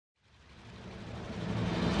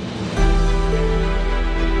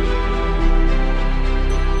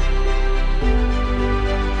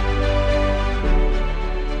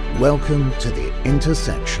Welcome to the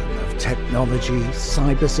intersection of technology,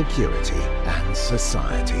 cybersecurity, and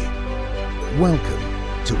society. Welcome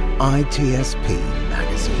to ITSP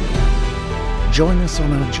Magazine. Join us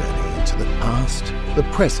on our journey into the past, the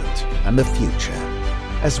present, and the future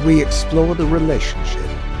as we explore the relationship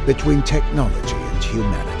between technology and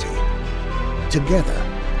humanity. Together,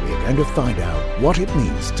 we are going to find out what it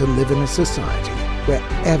means to live in a society where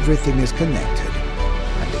everything is connected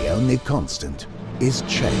and the only constant is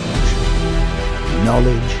change.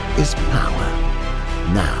 Knowledge is power,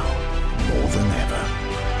 now more than ever.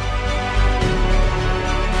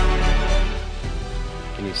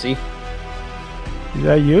 Can you see? Is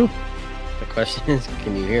that you? The question is,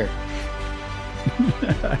 can you hear?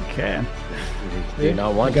 I can. Do you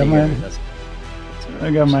not want to hear?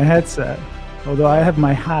 I got my headset, although I have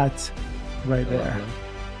my hat right there.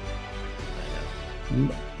 I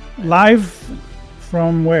know. Live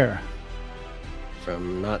from where?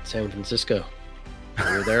 From not San Francisco. We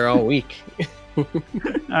were there all week.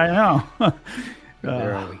 I know. We were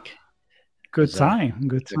there all week. Good time.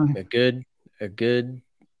 Good time. A good,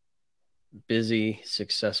 busy,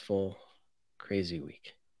 successful, crazy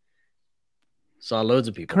week. Saw loads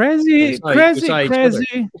of people. Crazy. Crazy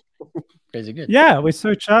good. Yeah, we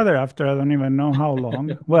saw each other after I don't even know how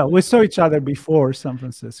long. Well, we saw each other before San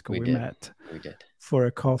Francisco. We met. We did. For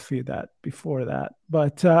a coffee before that.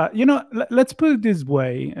 But, let's put it this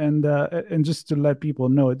way. And just to let people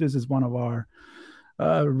know, this is one of our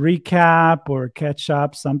recap or catch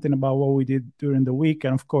up, something about what we did during the week.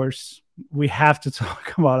 And of course, we have to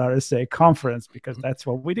talk about RSA conference because that's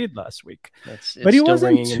what we did last week. But it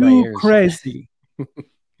wasn't too crazy,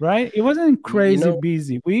 right? It wasn't crazy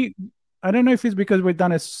busy. I don't know if it's because we've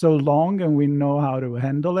done it so long and we know how to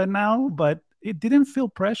handle it now, but it didn't feel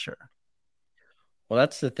pressure. Well,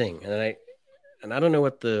 that's the thing. And I don't know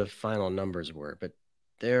what the final numbers were, but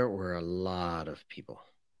there were a lot of people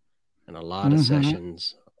and a lot of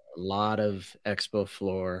sessions, a lot of expo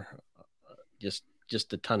floor, just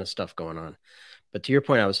a ton of stuff going on. But to your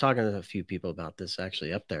point, I was talking to a few people about this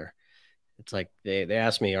actually up there. It's like they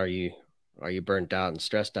asked me, are you burnt out and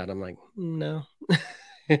stressed out? I'm like, no.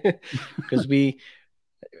 Because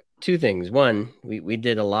two things. One, we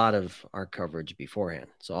did a lot of our coverage beforehand.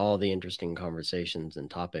 So all the interesting conversations and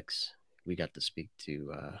topics, we got to speak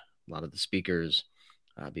to a lot of the speakers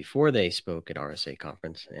before they spoke at RSA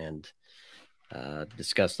conference and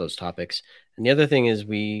discuss those topics. And the other thing is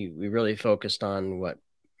we really focused on what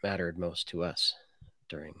mattered most to us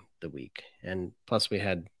during the week. And plus we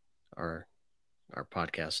had our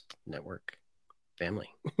podcast network family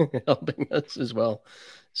helping us as well.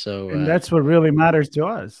 So and that's what really matters to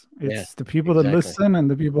us. It's the people that listen and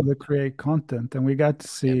the people that create content, and we got to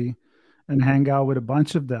see and hang out with a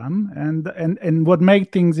bunch of them. And what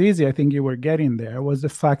made things easy, I think you were getting there, was the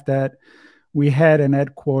fact that we had an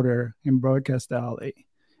headquarter in Broadcast Alley,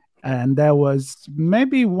 and that was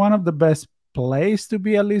maybe one of the best place to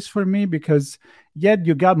be, at least for me, because yet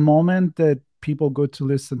you got moment that people go to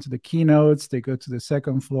listen to the keynotes, they go to the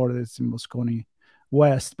second floor that's in Moscone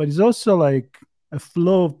West, but it's also like a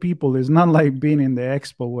flow of people. It's not like being in the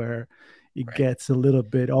expo where it gets a little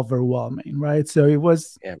bit overwhelming, right? So it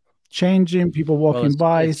was changing, people walking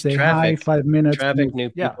by, say traffic, hi, 5 minutes. Traffic, new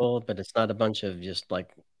people, but it's not a bunch of just like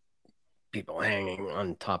people hanging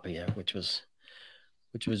on top of you, which was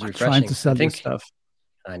refreshing. Trying to sell this stuff.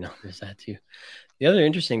 I know, there's that too. The other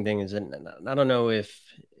interesting thing is that I don't know if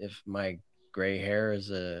my gray hair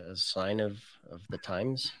is a sign of the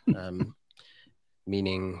times.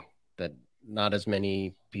 Meaning that not as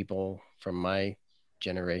many people from my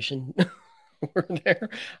generation were there.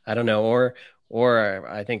 I don't know, or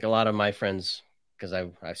I think a lot of my friends, because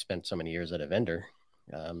I've spent so many years at a vendor,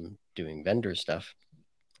 doing vendor stuff.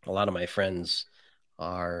 A lot of my friends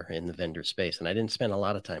are in the vendor space, and I didn't spend a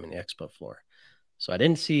lot of time in the expo floor, so I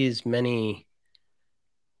didn't see as many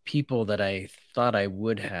people that I thought I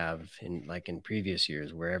would have in previous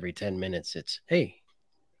years, where every 10 minutes it's, hey,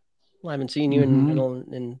 well, I haven't seen you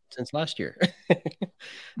in since last year.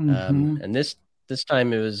 And this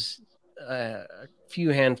time it was a few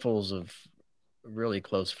handfuls of really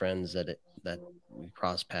close friends that we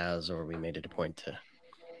crossed paths, or we made it a point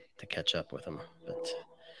to catch up with them.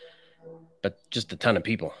 But just a ton of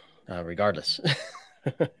people, regardless.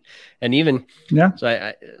 And even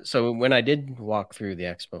so when I did walk through the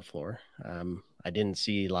expo floor, I didn't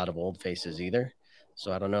see a lot of old faces either.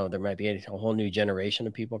 So I don't know. There might be a whole new generation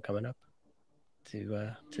of people coming up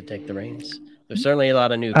to take the reins. There's certainly a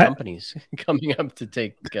lot of new companies coming up to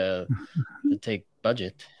take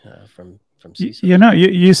budget from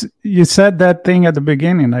CISOs. You said that thing at the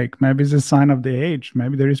beginning, like maybe it's a sign of the age.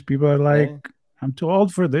 Maybe there is people like I'm too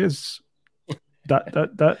old for this.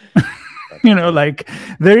 That like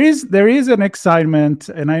there is an excitement,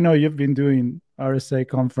 and I know you've been doing RSA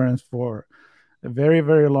conference for a very,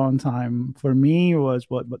 very long time. For me, it was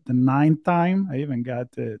what the ninth time. I even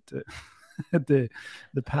got the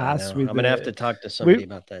pass with I'm gonna have to talk to somebody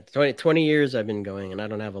about that. 20 years I've been going, and I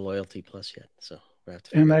don't have a loyalty plus yet, so we have to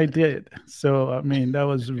figure and I that did. So I mean, that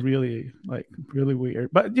was really really weird.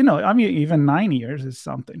 But I mean, even 9 years is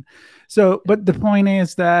something. So, but the point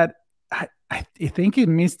is that I think it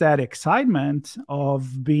missed that excitement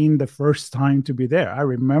of being the first time to be there. I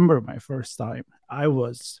remember my first time. I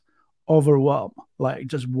was overwhelmed, like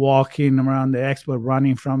just walking around the expo,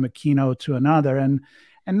 running from a keynote to another, and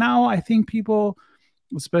now I think people,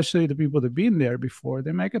 especially the people that've been there before,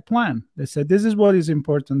 they make a plan. They said, this is what is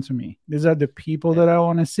important to me. These are the people that I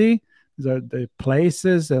want to see. These are the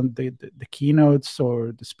places and the keynotes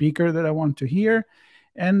or the speaker that I want to hear.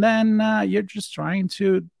 And then you're just trying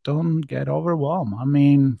to don't get overwhelmed. I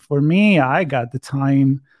mean, for me, I got the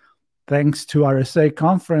time thanks to RSA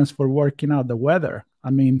conference for working out the weather. I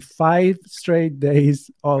mean, 5 straight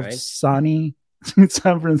days of sunny in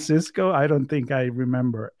San Francisco. I don't think I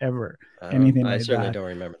remember ever anything like that. I certainly don't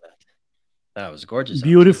remember that. That was gorgeous.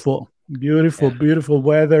 Beautiful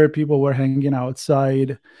weather. People were hanging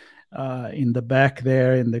outside in the back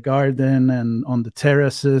there in the garden and on the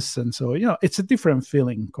terraces, and so it's a different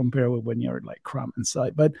feeling compared with when you're like cramped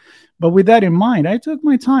inside. But with that in mind, I took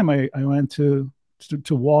my time. I went to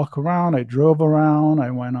walk around. I drove around. I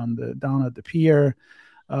went down at the pier.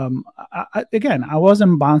 I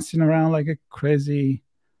wasn't bouncing around like a crazy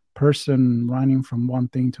person running from one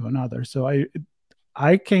thing to another. So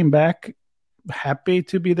I came back happy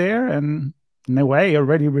to be there, and in a way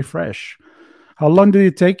already refreshed. How long did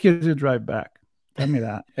it take you to drive back? Tell me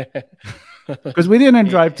that. Because we didn't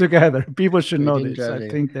drive together. People should know this. I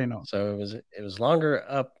think they know. So it was longer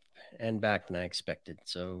up and back than I expected.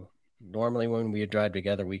 So normally when we drive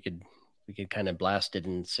together, we could kind of blast it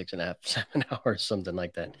in 6.5, 7 hours, something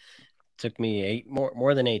like that. It took me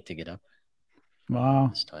more than 8 to get up. Wow.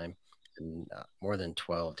 This time, and more than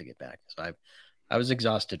 12 to get back. So I was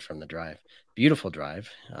exhausted from the drive. Beautiful drive.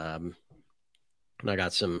 And I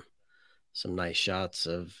got some nice shots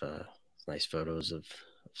of nice photos of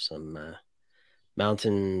some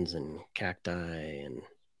mountains and cacti and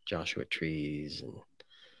Joshua trees and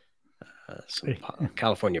some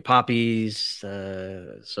California poppies.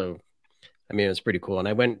 So, I mean, it was pretty cool. And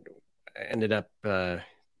I ended up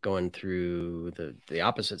going through the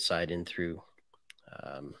opposite side in through,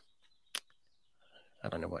 I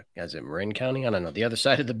don't know what, is it Marin County? I don't know, the other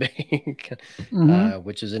side of the bay,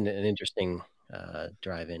 which is an interesting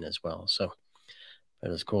drive in as well. So it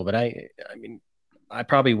was cool. But I mean, I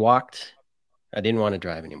probably walked. I didn't want to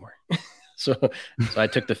drive anymore. so I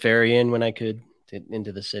took the ferry in when I could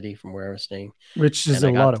into the city from where I was staying. Which is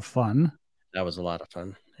a lot of fun. That was a lot of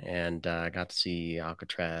fun. And I got to see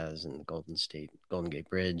Alcatraz and the Golden Gate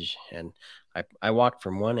Bridge. And I walked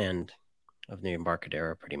from one end of the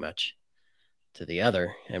Embarcadero pretty much to the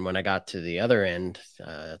other. And when I got to the other end,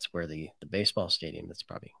 that's where the baseball stadium, that's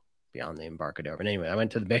probably beyond the Embarcadero. But anyway, I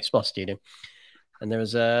went to the baseball stadium and there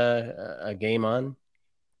was a game on,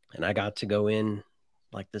 and I got to go in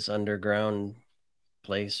like this underground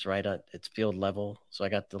place right at its field level. So I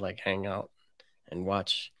got to like hang out and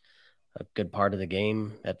watch a good part of the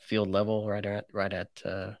game at field level right at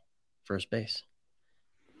first base.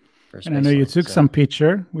 And I know you took some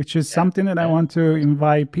picture, which is something that I want to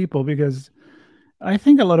invite people, because I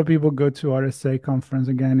think a lot of people go to RSA conference.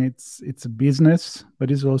 Again, it's a business,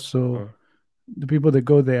 but it's also the people that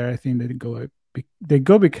go there. I think they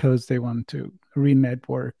go because they want to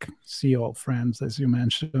re-network, see old friends, as you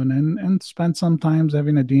mentioned, and spend some time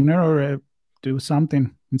having a dinner or do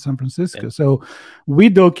something in San Francisco. So we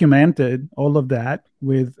documented all of that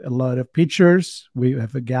with a lot of pictures. We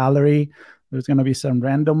have a gallery. There's going to be some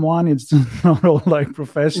random one. It's not all like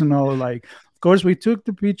professional. Like, of course, we took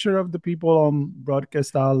the picture of the people on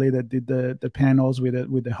Broadcast Alley that did the panels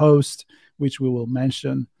with the host, which we will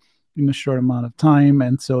mention in a short amount of time.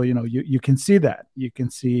 And so, you can see that. You can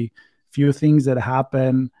see few things that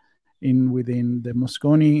happen within the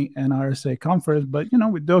Moscone and RSA conference. But,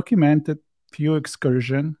 we documented few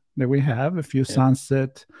excursion that we have, a few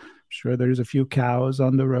sunset. I'm sure there's a few cows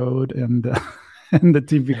on the road and the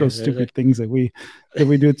typical stupid things that we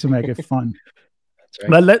do to make it fun. That's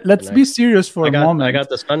right. But let's be serious for a moment. I got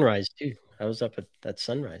the sunrise too. I was up at that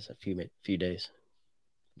sunrise a few days,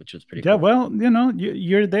 which was pretty cool. Well,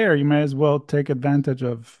 you're there. You may as well take advantage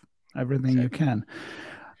of everything you can.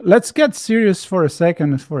 Let's get serious for a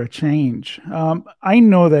second for a change. I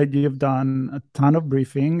know that you've done a ton of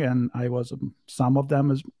briefing, and I was some of them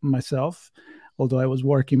as myself, although I was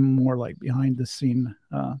working more like behind the scene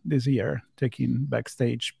this year, taking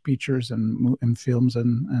backstage pictures and films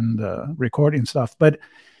and recording stuff. But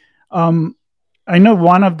um, I know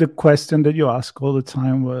one of the questions that you ask all the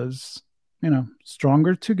time was,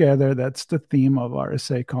 stronger together. That's the theme of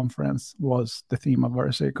RSA conference. Was the theme of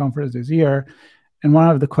RSA conference this year. And one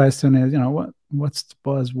of the question is, what's the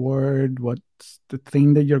buzzword? What's the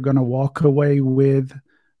thing that you're going to walk away with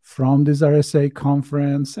from this RSA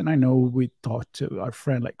conference? And I know we talked to our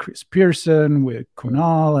friend like Chris Pearson, with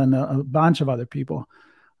Kunal, and a bunch of other people.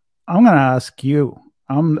 I'm going to ask you.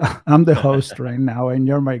 I'm the host right now, and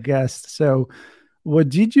you're my guest. So, what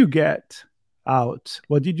did you get out?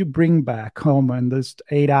 What did you bring back home in this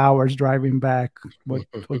 8 hours driving back? What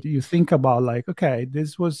do you think about? Like, okay,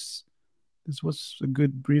 this was a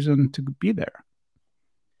good reason to be there,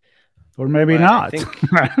 or maybe not. I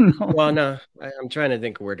think, I don't know. well, no, I'm trying to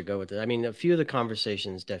think of where to go with it. I mean, a few of the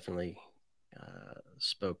conversations definitely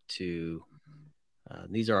spoke to.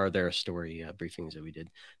 These are their story briefings that we did.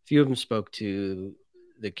 A few of them spoke to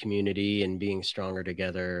the community and being stronger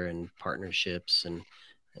together and partnerships, and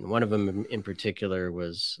one of them in particular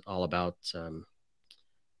was all about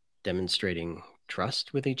demonstrating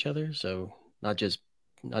trust with each other. So not just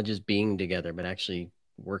being together, but actually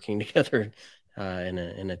working together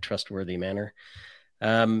in a trustworthy manner.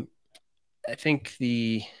 I think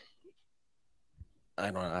I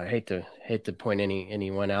don't know. I hate to point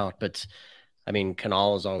anyone out, but I mean,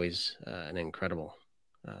 Canal is always an incredible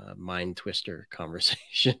mind twister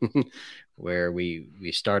conversation where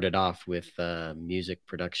we started off with music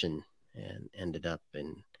production and ended up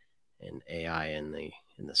in AI in the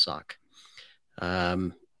SOC.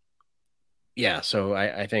 Yeah, so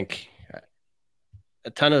I think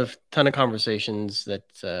a ton of conversations that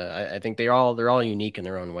I think they're all unique in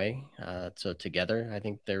their own way. So together, I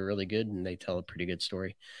think they're really good and they tell a pretty good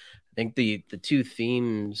story. I think the two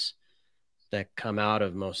themes that come out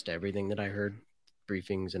of most everything that I heard,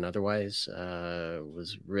 briefings and otherwise,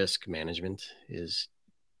 was risk management is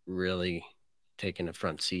really taking a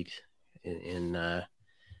front seat in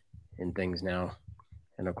things now,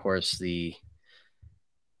 and of course the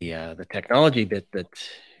technology bit that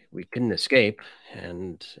we couldn't escape,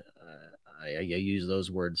 and I use those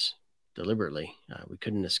words deliberately. We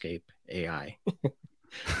couldn't escape AI.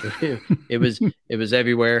 it was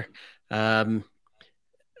everywhere. I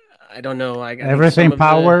don't know. I Everything think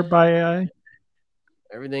powered by AI.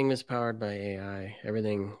 Everything is powered by AI.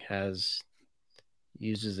 Everything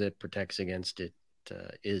uses it, protects against it,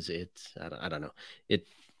 is it. I don't know.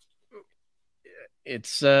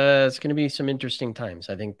 It's going to be some interesting times.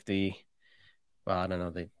 I think I don't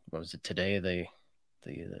know. What was it today?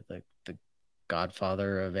 The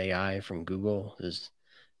godfather of AI from Google is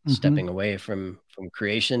stepping away from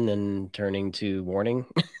creation and turning to warning.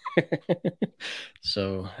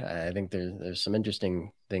 So I think there's some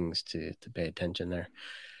interesting things to pay attention there.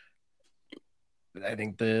 I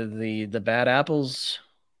think the bad apples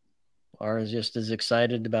are just as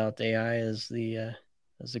excited about AI as the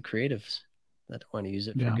creatives that want to use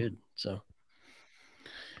it for good. So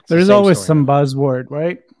there's always some buzzword,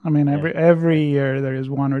 right? I mean, every year there is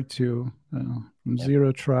one or two, from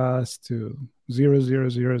zero trust to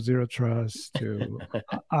 0.000 trust to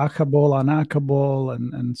hackable, unhackable,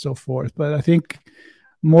 and so forth. But I think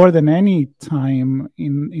more than any time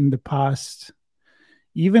in the past,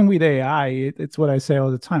 even with AI, it's what I say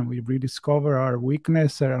all the time. We rediscover our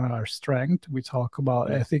weakness and our strength. We talk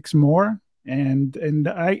about ethics more, and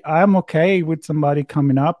I'm okay with somebody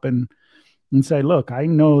coming up and say, look, I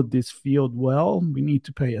know this field well. We need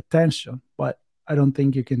to pay attention, but I don't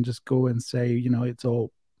think you can just go and say, it's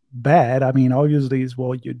all bad. I mean, obviously, it's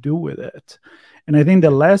what you do with it. And I think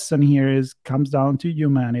the lesson here comes down to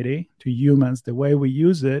humanity, to humans, the way we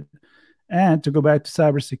use it. And to go back to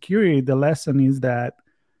cybersecurity, the lesson is that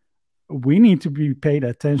we need to be paid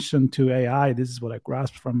attention to AI. This is what I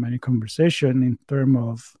grasped from many conversation in terms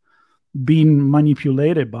of being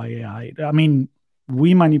manipulated by AI. I mean,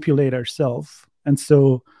 we manipulate ourselves. And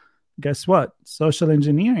so guess what? Social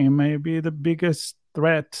engineering may be the biggest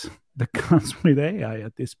threat that comes with AI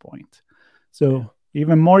at this point. So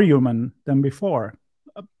even more human than before.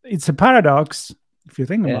 It's a paradox if you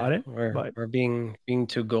think about it. We're being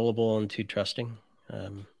too gullible and too trusting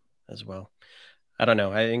as well. I don't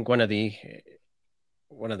know. I think one of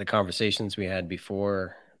the conversations we had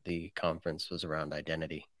before the conference was around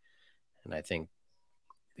identity. And I think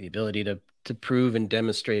the ability to prove and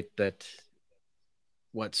demonstrate that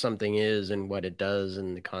what something is and what it does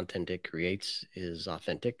and the content it creates is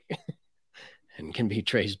authentic and can be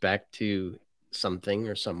traced back to something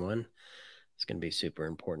or someone, it's going to be super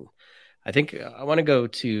important. I think I want to go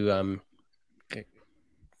to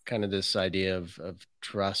kind of this idea of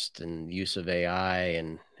trust and use of AI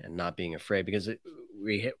and not being afraid, because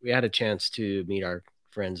we had a chance to meet our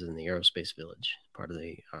friends in the Aerospace Village, part of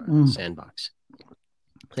the sandbox.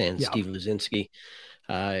 And Steve Luzinski,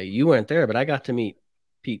 you weren't there, but I got to meet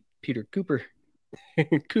Peter Cooper.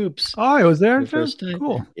 Coops. Oh, I was there the first time.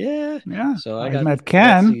 Cool. Yeah. So I met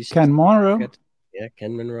Ken Monroe.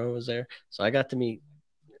 Ken Monroe was there. So I got to meet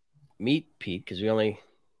Pete, because we only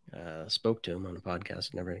spoke to him on a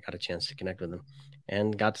podcast, never got a chance to connect with him,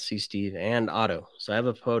 and got to see Steve and Otto. So I have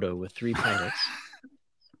a photo with 3 pilots.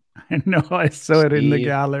 I know, I saw it in the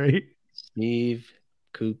gallery. Steve,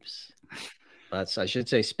 Coops. I should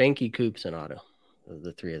say Spanky, Coops, and Otto.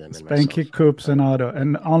 The 3 of them. Spanky, Coops, and Otto,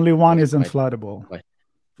 and only one is inflatable.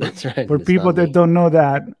 That's right. For people that don't know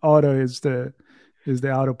that, Otto is the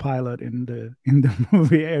autopilot in the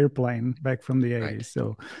movie Airplane back from the 80s. Right.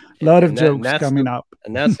 So a lot of jokes coming up.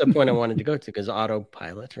 And that's the point I wanted to go to, because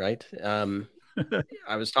autopilot, right?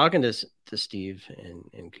 I was talking to Steve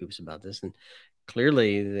and Coops about this, and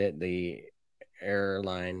clearly the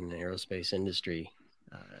airline and aerospace industry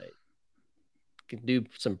can do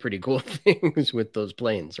some pretty cool things with those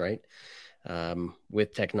planes, right?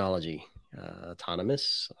 With technology,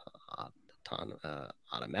 autonomous,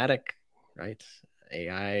 automatic, right?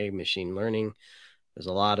 AI, machine learning. There's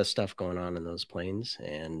a lot of stuff going on in those planes,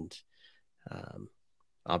 and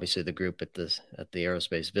obviously the group at the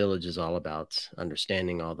Aerospace Village is all about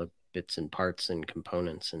understanding all the bits and parts and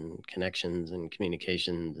components and connections and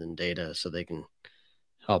communications and data, so they can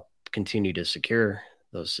help continue to secure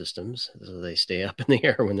those systems so they stay up in the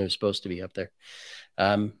air when they're supposed to be up there.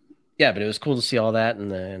 But it was cool to see all that,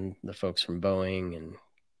 and the folks from Boeing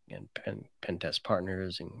and Pentest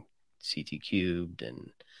Partners and CT Cubed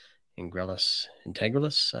and Integralis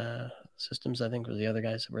Systems, I think, were the other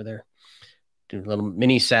guys that were there doing little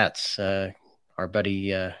mini sats. Our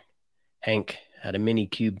buddy Hank had a mini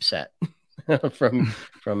cube sat from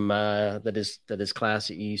that is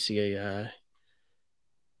class at UC.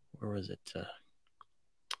 Where was it?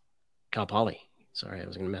 Cal Poly. Sorry, I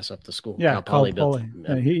was going to mess up the school. Yeah, Cal Poly built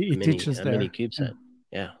he teaches a there. mini CubeSat.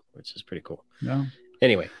 Yeah, which is pretty cool. Yeah.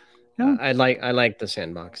 Anyway, I like the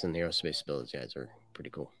sandbox, and the Aerospace Village guys are pretty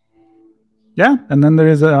cool. Yeah, and then there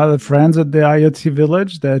is other friends at the IoT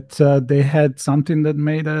Village that they had something that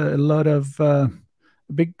made a lot of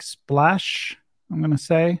big splash. I'm going to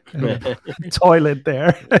say toilet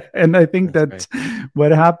there, and I think that's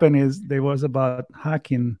what happened is there was about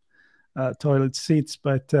hacking toilet seats,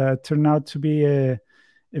 but turned out to be a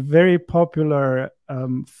very popular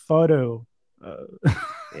photo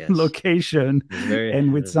location,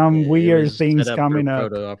 and with some weird things coming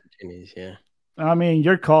up. Photo opportunities, yeah. I mean,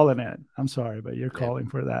 you're calling it. I'm sorry, but you're calling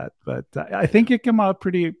for that. But I think it came out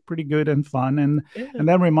pretty good and fun, and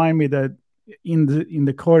that remind me that in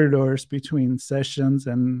the corridors between sessions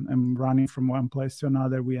and running from one place to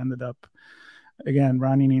another, we ended up again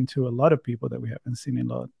running into a lot of people that we haven't seen in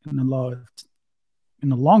a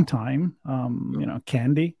long time.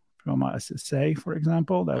 Candy from SSA, for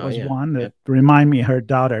example, that was one that remind me her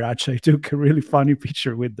daughter actually took a really funny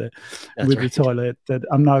picture with the toilet that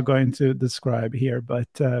I'm not going to describe here, but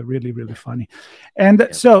really funny. And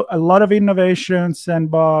so a lot of innovation,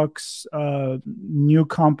 sandbox, new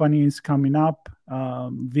companies coming up,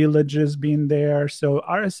 villages being there. So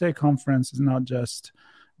RSA conference is not just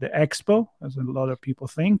the expo, as a lot of people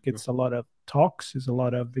think. It's a lot of talks, it's a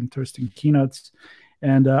lot of interesting keynotes,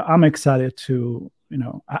 and I'm excited to,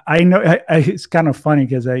 I know it's kind of funny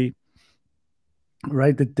because the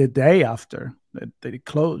day after that they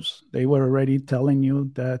closed, they were already telling you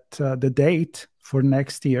that the date for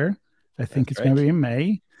next year, I think it's going to be in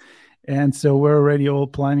May. And so we're already all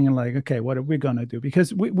planning like, okay, what are we going to do?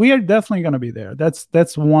 Because we are definitely going to be there.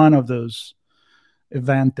 That's one of those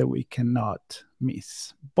events that we cannot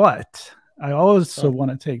miss. But I also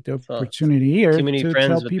want to take the opportunity here too many to friends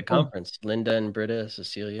tell with people, the conference. Linda and Britta,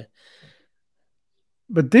 Cecilia.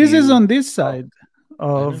 But this is on this side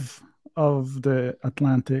of the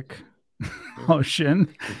Atlantic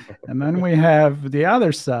Ocean, and then we have the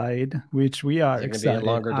other side, which we are excited.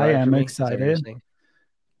 I am excited.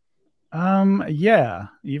 Yeah,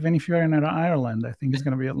 even if you're in Ireland, I think it's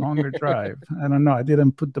going to be a longer drive. I don't know. I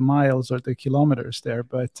didn't put the miles or the kilometers there,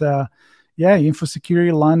 but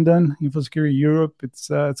InfoSecurity London, InfoSecurity Europe.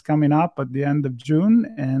 It's coming up at the end of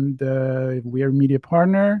June, and we are media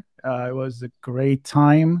partner. It was a great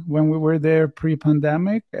time when we were there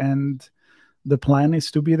pre-pandemic, and the plan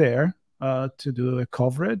is to be there to do a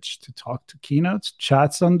coverage, to talk to keynotes,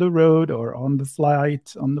 chats on the road or on the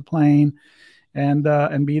flight, on the plane, and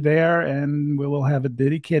be there. And we will have a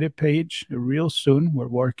dedicated page real soon. We're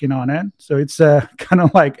working on it. So it's kind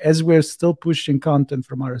of like, as we're still pushing content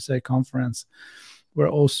from RSA conference, we're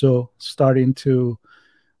also starting to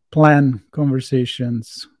plan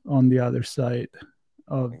conversations on the other side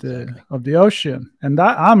of the ocean, and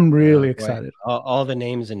I'm really excited. All the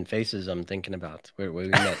names and faces I'm thinking about. We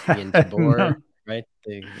met Ian Tabor, no. Right?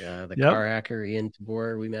 The car hacker Ian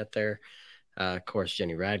Tabor. We met there. Of course,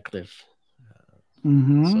 Jenny Radcliffe.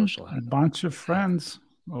 Social a bunch of friends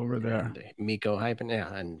over there. And Miko Hypen,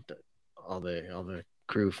 and all the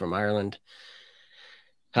crew from Ireland.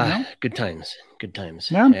 Good times.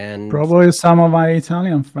 Yeah, and probably some of my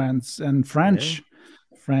Italian friends and French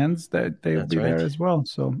friends that they'll be there as well.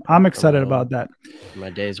 So I'm excited about that.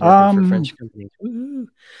 My days working for French companies. Woo-hoo.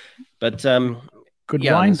 But good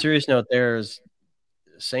wine. On a serious note, there's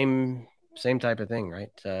same type of thing,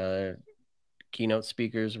 right? Keynote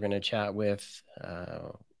speakers we're going to chat with,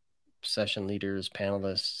 session leaders,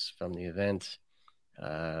 panelists from the event.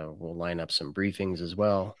 We'll line up some briefings as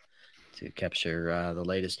well to capture the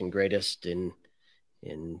latest and greatest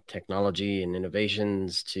in technology and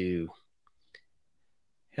innovations to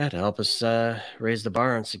help us raise the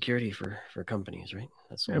bar on security for companies, right?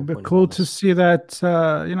 That's it'd be cool to see that,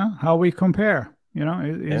 how we compare.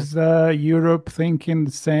 Is Europe thinking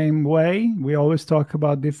the same way? We always talk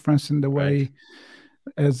about difference in the way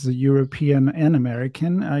as a European and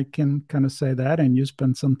American. I can kind of say that, and you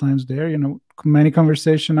spend some time there. Many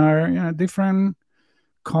conversations are different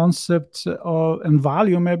concepts and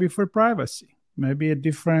value maybe for privacy, maybe a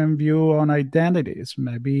different view on identities,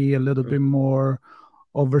 maybe a little bit more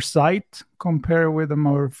oversight compared with a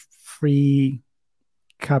more free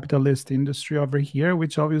capitalist industry over here,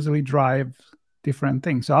 which obviously drive different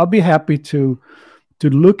things. So I'll be happy to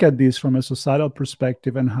look at this from a societal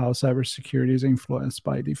perspective and how cybersecurity is influenced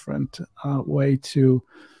by different way to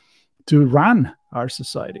run our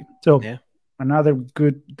society. So another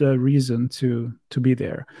good reason to be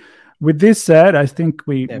there. With this said, I think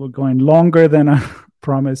we're going longer than I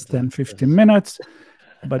promised, 10-15 minutes,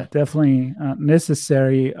 but definitely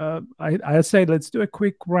necessary. I say let's do a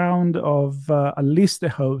quick round of at least the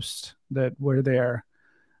hosts that were there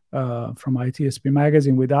from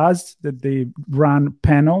ITSPmagazine with us, that they ran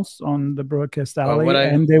panels on the broadcast alley,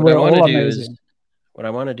 and they were all amazing. What I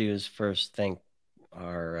want to do is first thank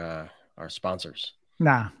our sponsors.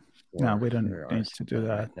 No, we don't need to do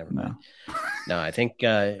that. Never mind. No, I think.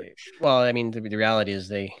 The reality is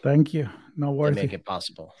they. Thank you. No worries. They make it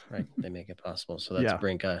possible, right? They make it possible. So that's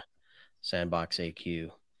Brinka, Sandbox AQ,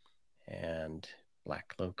 and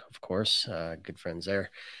Black Cloak, of course. Good friends there,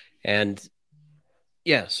 and.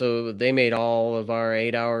 Yeah, so they made all of our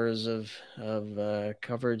 8 hours of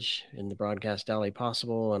coverage in the broadcast alley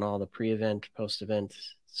possible, and all the pre-event, post-event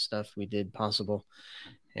stuff we did possible.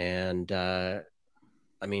 And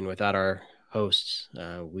without our hosts,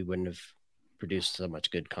 we wouldn't have produced so much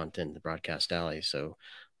good content in the broadcast alley. So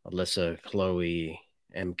Alyssa, Chloe,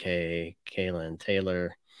 MK, Kayla, and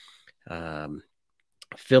Taylor,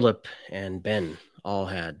 Philip, and Ben all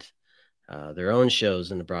had their own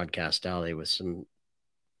shows in the broadcast alley with some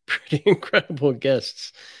pretty incredible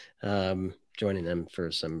guests joining them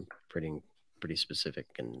for some pretty specific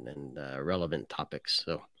and relevant topics.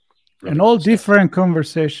 So, really and all different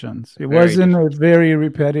conversations. It wasn't a very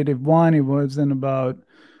repetitive one. It wasn't about,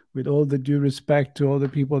 with all the due respect to all the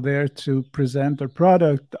people there to present our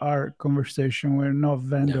product, our conversation were not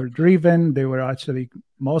vendor driven. They were actually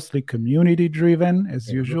mostly community driven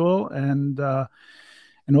as usual, and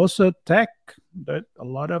also tech. That a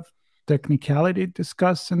lot of technicality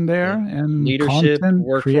discussed in there, and leadership, content,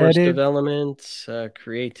 workforce development,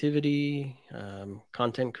 creativity,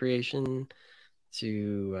 content creation,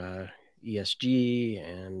 to ESG,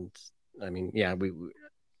 and we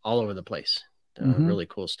all over the place. Really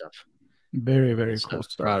cool stuff. Very, very cool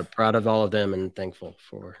stuff. Proud of all of them, and thankful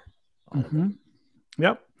for all of them.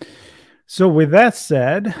 Yep. So with that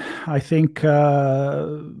said, I think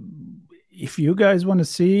if you guys want to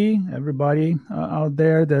see everybody out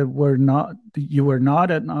there that you were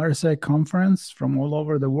not at an RSA conference from all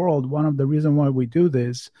over the world, one of the reasons why we do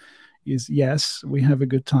this is, yes, we have a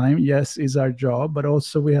good time. Yes, is our job, but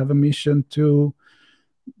also we have a mission to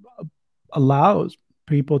allow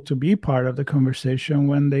people to be part of the conversation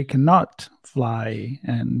when they cannot fly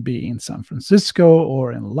and be in San Francisco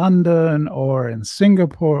or in London or in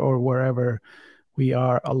Singapore or wherever we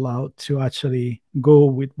are allowed to actually go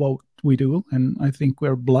with what we do. And I think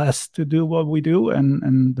we're blessed to do what we do,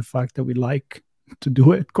 and the fact that we like to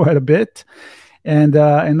do it quite a bit. And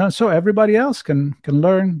so everybody else can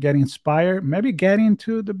learn, get inspired, maybe get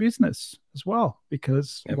into the business as well.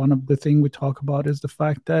 Because one of the things we talk about is the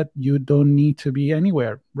fact that you don't need to be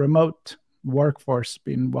anywhere. Remote workforce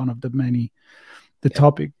being one of the many,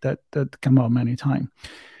 topic that come out many times.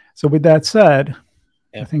 So with that said,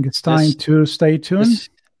 I think it's time to stay tuned.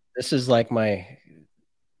 This is like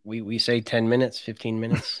we say 10 minutes, 15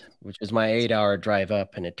 minutes, which is my 8-hour drive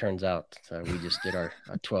up. And it turns out we just did our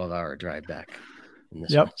 12-hour drive back. In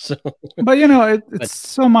this one, so. But it's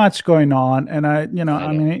so much going on, and I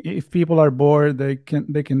mean, if people are bored, they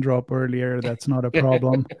can drop earlier. That's not a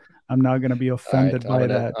problem. I'm not going to be offended by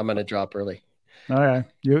that. I'm going to drop early. All right,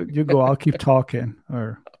 you go. I'll keep talking,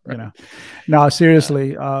 or No,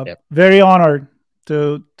 seriously, very honored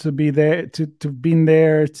to be there, to being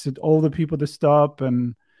there, to all the people to stop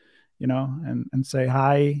and and say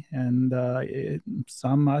hi, and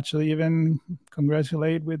some actually even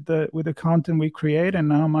congratulate with the content we create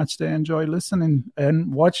and how much they enjoy listening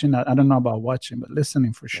and watching. I don't know about watching, but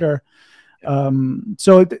listening for sure.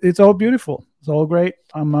 So it's all beautiful. It's all great.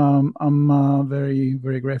 I'm very,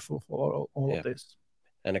 very grateful for all of this.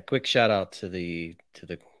 And a quick shout out to the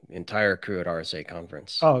entire crew at RSA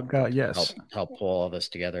Conference. Oh God, yes. Help pull all of us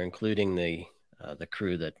together, including the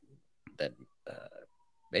crew that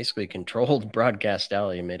basically controlled Broadcast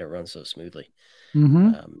Alley and made it run so smoothly,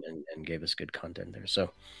 and gave us good content there. So,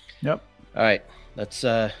 all right, let's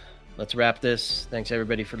wrap this. Thanks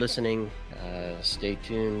everybody for listening. Stay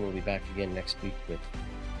tuned. We'll be back again next week with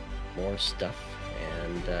more stuff,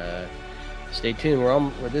 and stay tuned.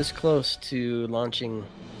 We're this close to launching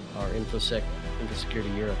our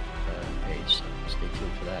InfoSecurity Europe page. So stay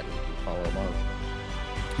tuned for that, and you can follow along.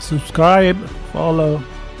 Subscribe, follow,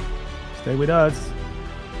 stay with us.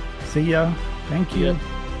 See ya. Thank you.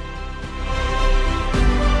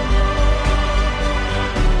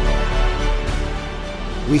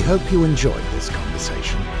 We hope you enjoyed this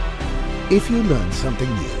conversation. If you learned something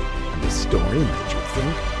new and the story made you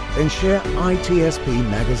think, then share ITSP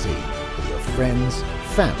Magazine with your friends,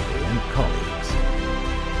 family, and colleagues.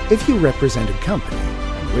 If you represent a company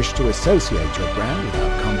and wish to associate your brand with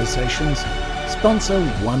our conversations, sponsor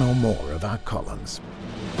one or more of our columns.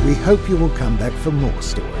 We hope you will come back for more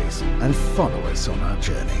stories and follow us on our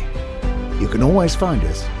journey. You can always find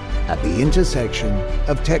us at the intersection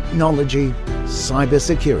of technology,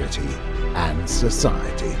 cybersecurity, and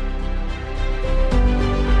society.